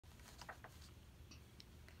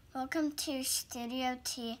Welcome to Studio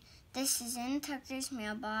T. This is in Tucker's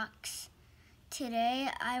mailbox. Today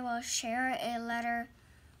I will share a letter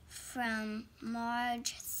from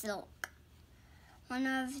Marge Thielke, one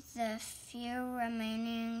of the few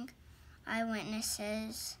remaining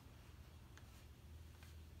eyewitnesses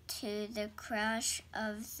to the crash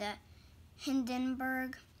of the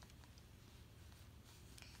Hindenburg.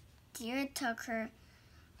 Dear Tucker,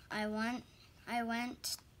 I went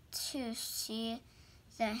to see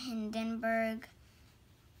the Hindenburg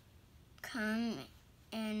come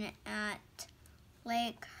in at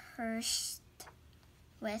Lakehurst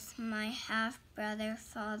with my half-brother,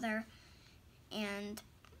 father, and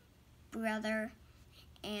brother,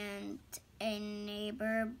 and a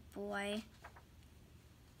neighbor boy.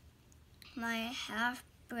 My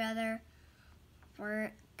half-brother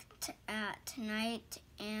worked at night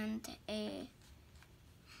and a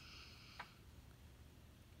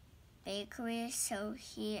bakery, so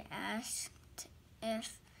he asked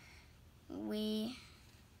if we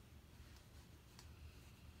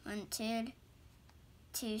wanted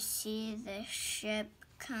to see the ship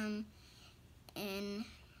come in.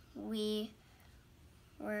 We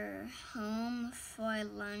were home for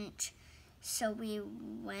lunch, so we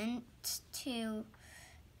went to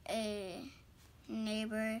a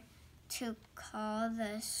neighbor to call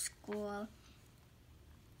the school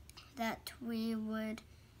that we would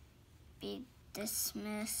be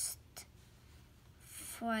dismissed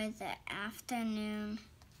for the afternoon.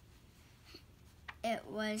 It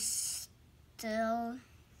was still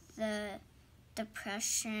the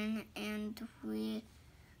Depression and we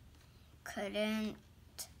couldn't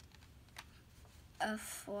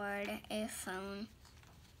afford a phone.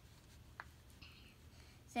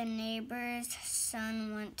 The neighbor's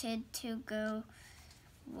son wanted to go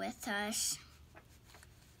with us,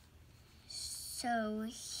 so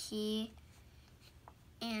he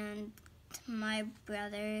and my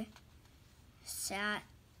brother sat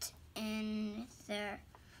in the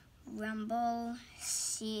rumble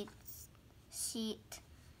seat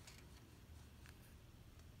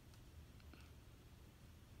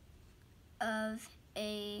of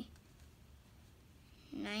a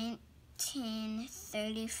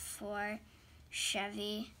 1934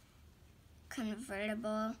 Chevy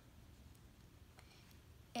convertible.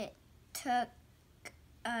 It took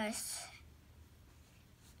us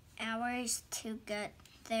hours to get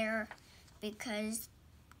there because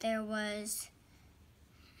there was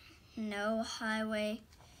no highway,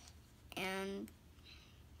 and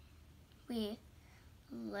we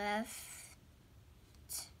left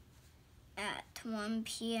at 1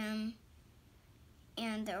 p.m.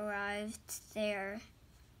 and arrived there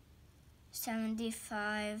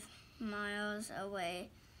 75 miles away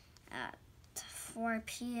at 4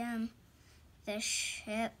 p.m. The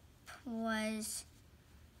ship was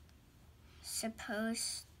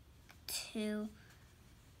supposed to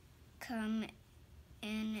come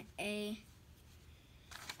in a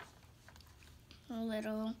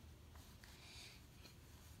little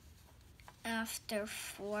after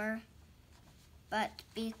 4, but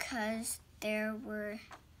because there were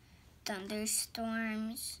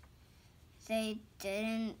thunderstorms, they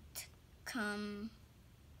didn't come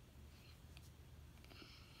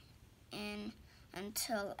in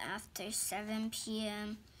until after 7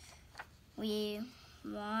 p.m. We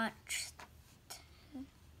watched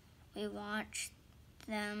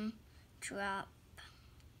them drop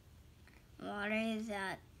water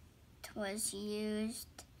that was used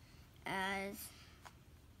as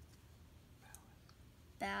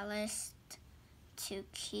ballast to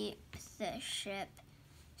keep the ship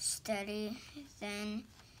steady. Then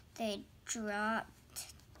they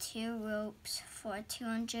dropped 2 ropes for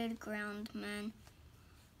 200 ground men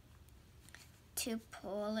to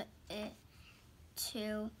pull it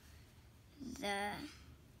to the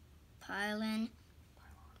pylon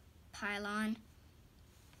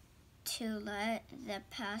to let the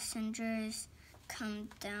passengers come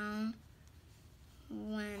down.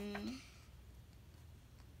 When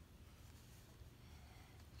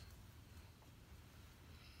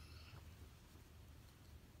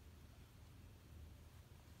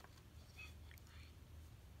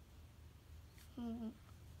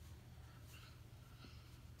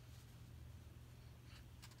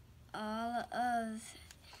all of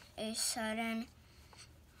a sudden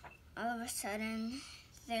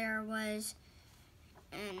there was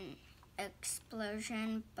an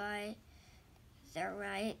explosion by the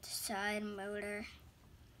right side motor,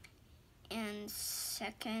 and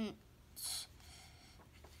seconds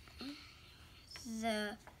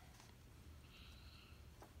the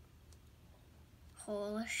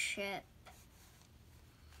whole ship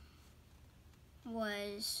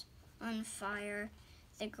was on fire.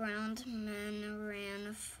 The ground men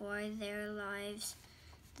ran for their lives.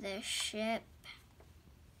 The ship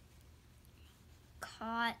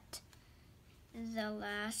caught the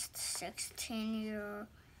last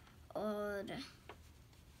 16-year-old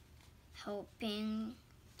helping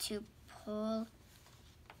to pull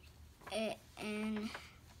it in,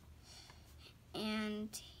 and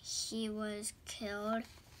he was killed.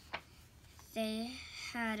 They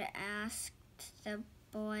had asked the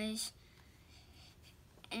boys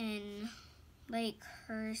in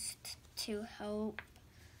Lakehurst to help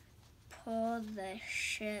pull the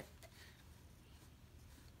ship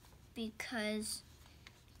because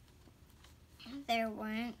there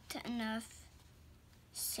weren't enough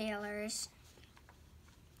sailors.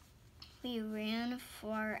 We ran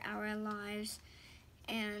for our lives,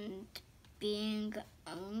 and being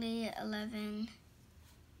only 11,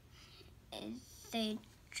 they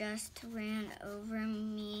just ran over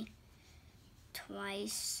me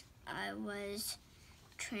twice. I was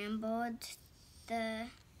trembled. The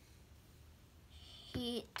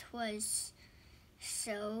heat was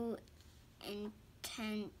so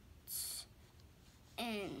intense.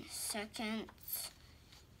 In seconds,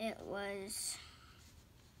 it was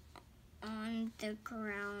on the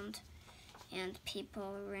ground, and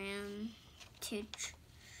people ran to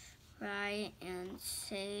try and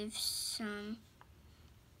save some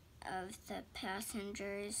of the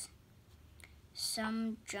passengers.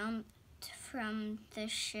 Some jumped from the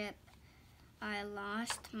ship. I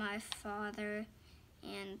lost my father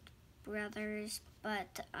and brothers,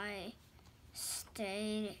 but I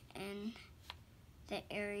stayed in the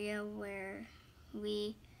area where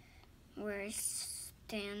we were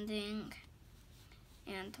standing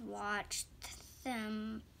and watched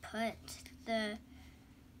them put the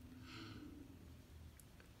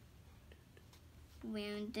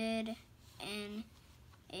wounded in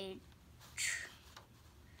a truck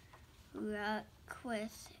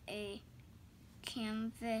with a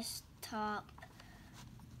canvas top.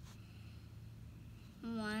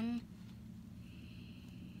 One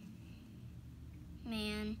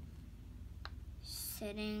man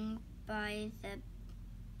sitting by the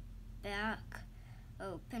back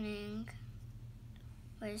opening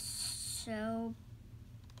was so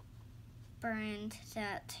burned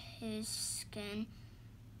that his skin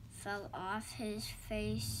fell off his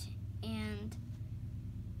face and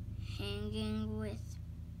hanging with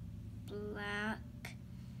black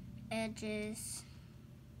edges.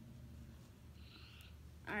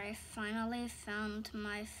 I finally found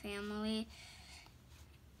my family,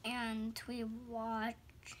 and we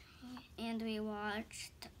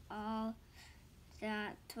watched all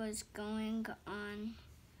that was going on.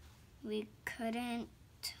 We couldn't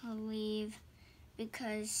leave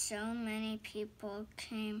because so many people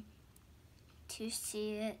came to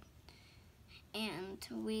see it, and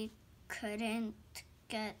we couldn't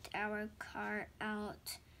get our car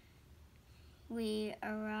out. We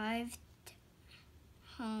arrived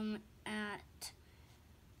home at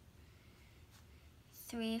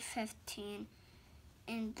 3:15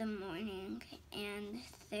 in the morning, and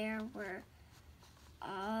there were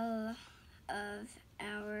all of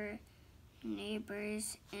our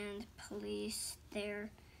neighbors and police there.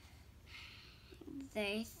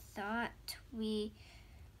 They thought we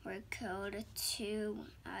were killed too.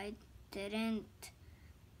 I didn't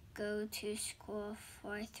go to school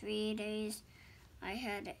for 3 days. I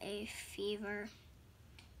had a fever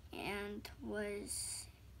and was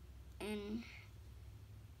in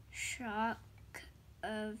shock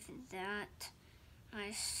of that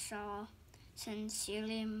I saw.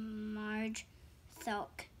 Sincerely, Marge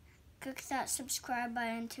Thielke. Click that subscribe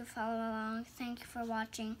button to follow along. Thank you for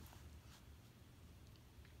watching.